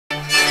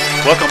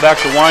Welcome back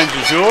to Wines du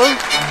Jour.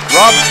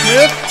 Rob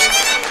Smith,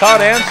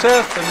 Todd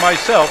Anseth, and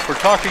myself, we're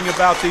talking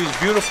about these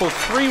beautiful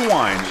three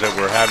wines that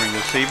we're having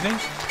this evening.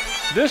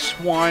 This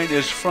wine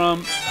is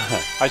from,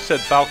 I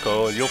said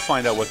Falco, and you'll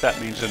find out what that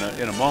means in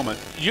a moment.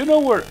 You know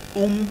where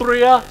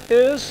Umbria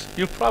is?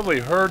 You've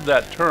probably heard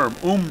that term,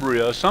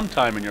 Umbria,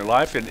 sometime in your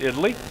life in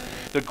Italy.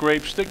 The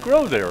grapes that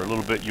grow there are a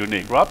little bit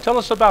unique. Rob, tell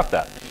us about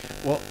that.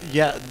 Well,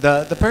 yeah,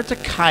 the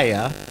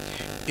Perticaia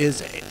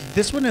is,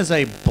 this one is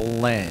a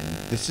blend.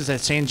 This is a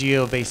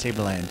Sangiovese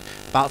blend.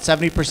 About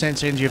 70%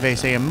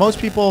 Sangiovese, and most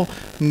people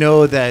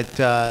know that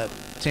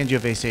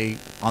Sangiovese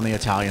on the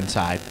Italian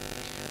side.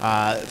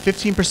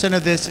 15%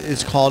 of this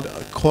is called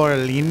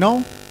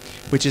Coralino,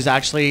 which is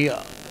actually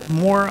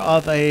more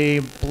of a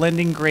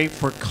blending grape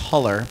for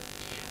color.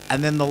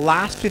 And then the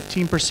last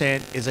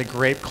 15% is a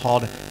grape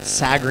called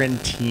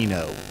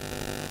Sagrantino.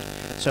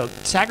 So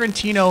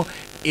Sagrantino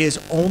is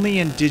only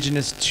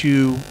indigenous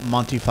to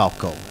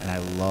Montefalco, and I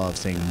love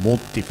saying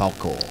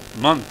Montefalco.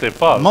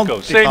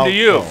 Montefalco. Same to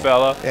you,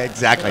 fella.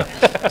 Exactly.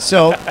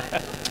 So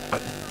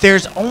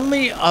there's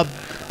only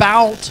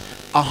about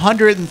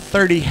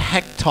 130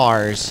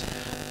 hectares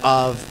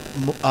of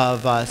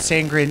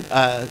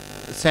Sagrantino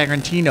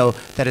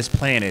that is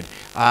planted.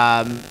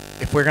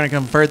 If we're going to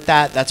convert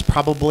that, that's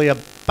probably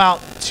about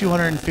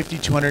 250,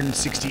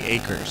 260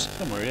 acres.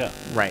 Somewhere, yeah.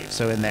 Right,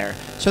 so in there.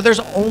 So there's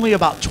only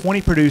about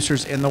 20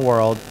 producers in the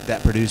world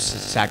that produce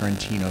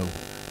Sagrantino,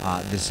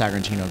 this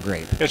Sagrantino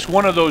grape. It's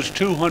one of those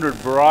 200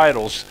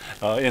 varietals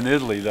in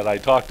Italy that I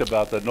talked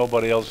about that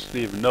nobody else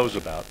even knows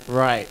about.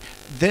 Right.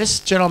 This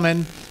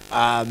gentleman,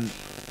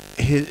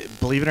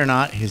 believe it or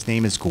not, his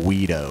name is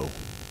Guido.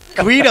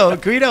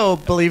 Guido,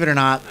 believe it or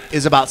not,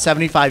 is about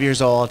 75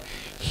 years old.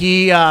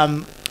 He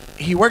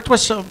worked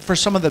with for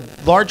some of the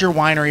larger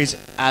wineries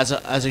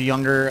as a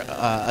younger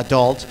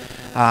adult.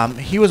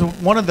 He was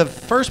one of the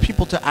first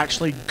people to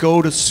actually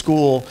go to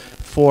school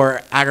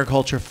for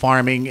agriculture,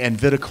 farming, and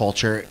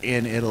viticulture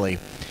in Italy.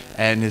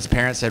 And his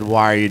parents said,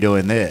 "Why are you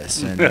doing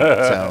this?" And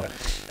so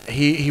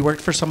he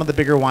worked for some of the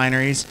bigger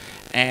wineries.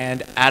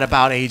 And at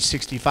about age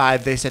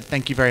 65, they said,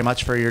 "Thank you very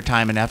much for your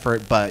time and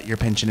effort, but your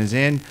pension is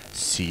in.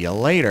 See you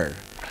later."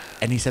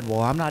 And he said,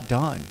 "Well, I'm not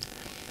done."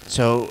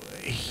 So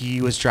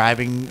he was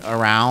driving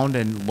around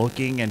and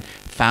looking and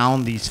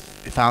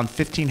found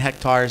 15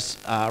 hectares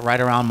right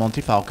around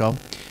Montefalco,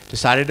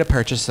 decided to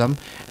purchase them,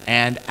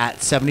 and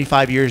at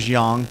 75 years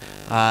young,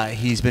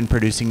 he's been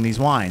producing these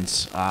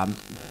wines.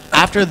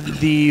 After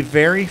the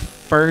very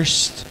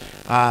first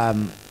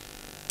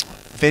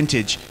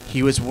vintage,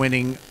 he was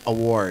winning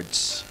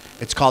awards.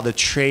 It's called the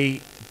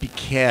Tre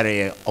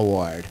Bicchieri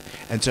Award.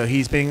 And so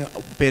he's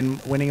been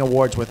winning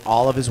awards with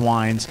all of his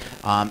wines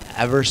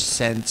ever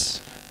since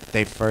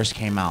they first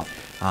came out.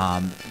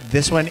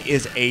 This one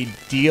is a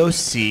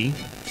DOC,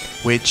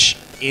 which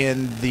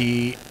in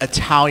the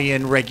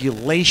Italian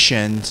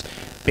regulations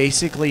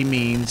basically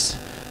means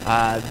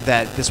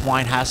that this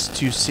wine has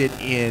to sit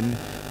in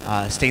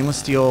stainless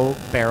steel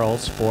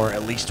barrels for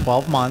at least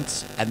 12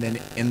 months and then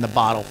in the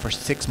bottle for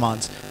 6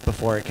 months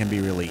before it can be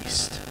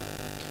released.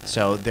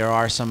 So there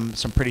are some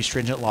pretty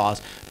stringent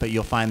laws, but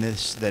you'll find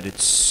that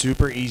it's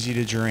super easy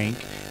to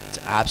drink. It's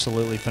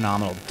absolutely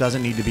phenomenal.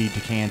 Doesn't need to be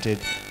decanted.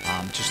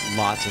 Just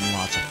lots and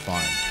lots of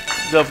fun.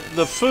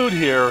 The food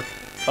here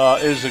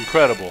is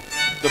incredible.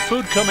 The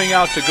food coming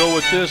out to go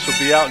with this will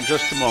be out in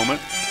just a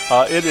moment.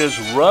 It is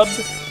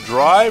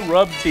dry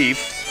rubbed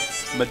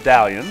beef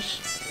medallions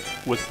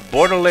with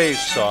Bordelaise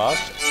sauce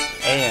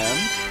and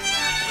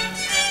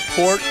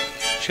pork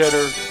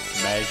cheddar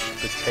mashed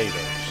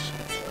potatoes.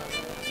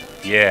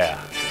 Yeah.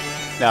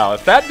 Now,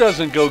 if that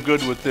doesn't go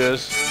good with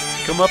this,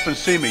 come up and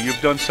see me. You've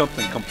done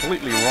something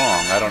completely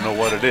wrong. I don't know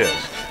what it is.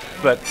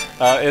 But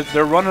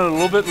they're running a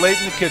little bit late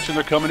in the kitchen.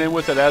 They're coming in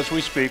with it as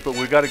we speak, but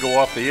we've got to go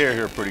off the air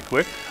here pretty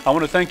quick. I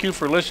want to thank you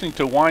for listening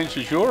to Wines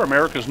du Jour,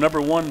 America's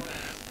 #1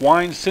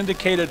 wine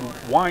syndicated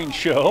wine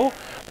show.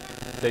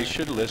 They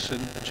should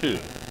listen to.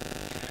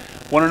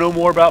 Want to know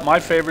more about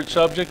my favorite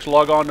subjects?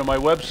 Log on to my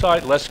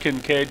website,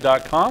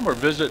 leskincaid.com, or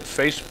visit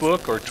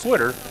Facebook or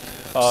Twitter.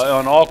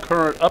 On all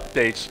current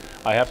updates,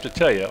 I have to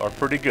tell you, are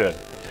pretty good.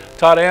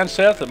 Todd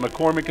Anseth at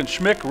McCormick &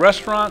 Schmick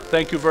Restaurant,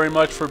 thank you very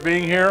much for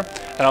being here.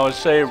 And I would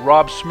say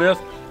Rob Smith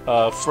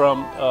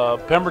from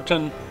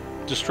Pemberton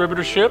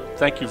Distributorship,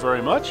 thank you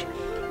very much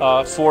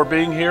for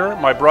being here.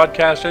 My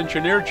broadcast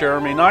engineer,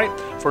 Jeremy Knight,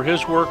 for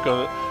his work,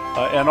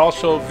 and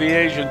also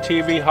V-Asian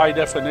TV, high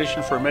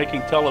definition for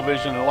making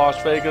television in Las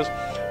Vegas,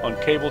 on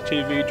cable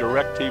TV,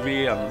 direct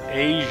TV, and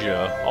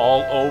Asia,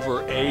 all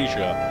over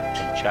Asia,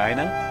 from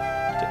China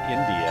to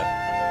India,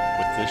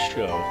 with this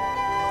show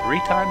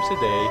 3 times a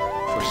day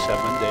for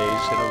 7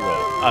 days in a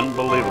row.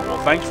 Unbelievable.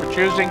 Thanks for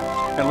choosing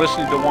and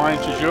listening to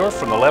Wines du Jour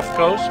from the left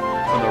coast,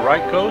 from the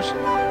right coast,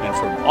 and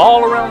from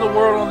all around the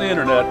world on the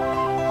internet.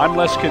 I'm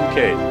Les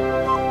Kincaid.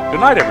 Good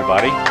night,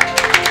 everybody.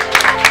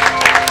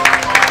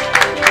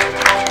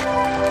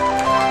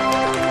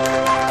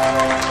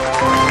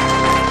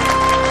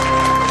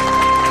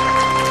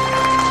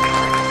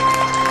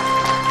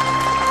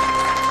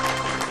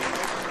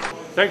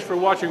 Thanks for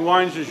watching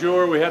Wines du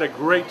Jour. We had a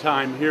great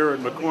time here at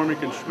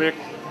McCormick and Schmick.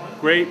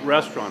 Great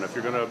restaurant. If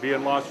you're going to be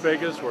in Las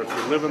Vegas, or if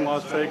you live in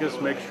Las Vegas,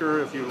 make sure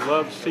if you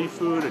love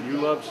seafood and you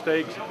love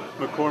steaks,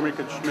 McCormick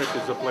and Schmick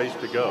is the place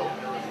to go.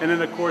 And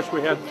then of course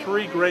we had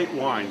 3 great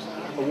wines,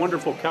 a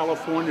wonderful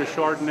California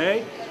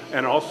Chardonnay,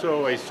 and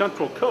also a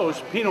Central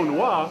Coast Pinot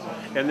Noir,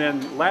 and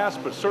then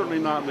last but certainly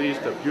not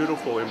least, a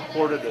beautiful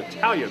imported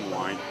Italian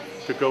wine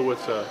to go with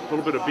a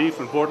little bit of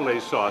beef and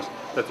bordelaise sauce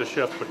that the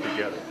chef put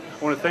together.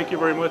 I want to thank you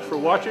very much for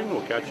watching.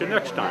 We'll catch you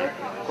next time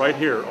right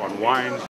here on Wines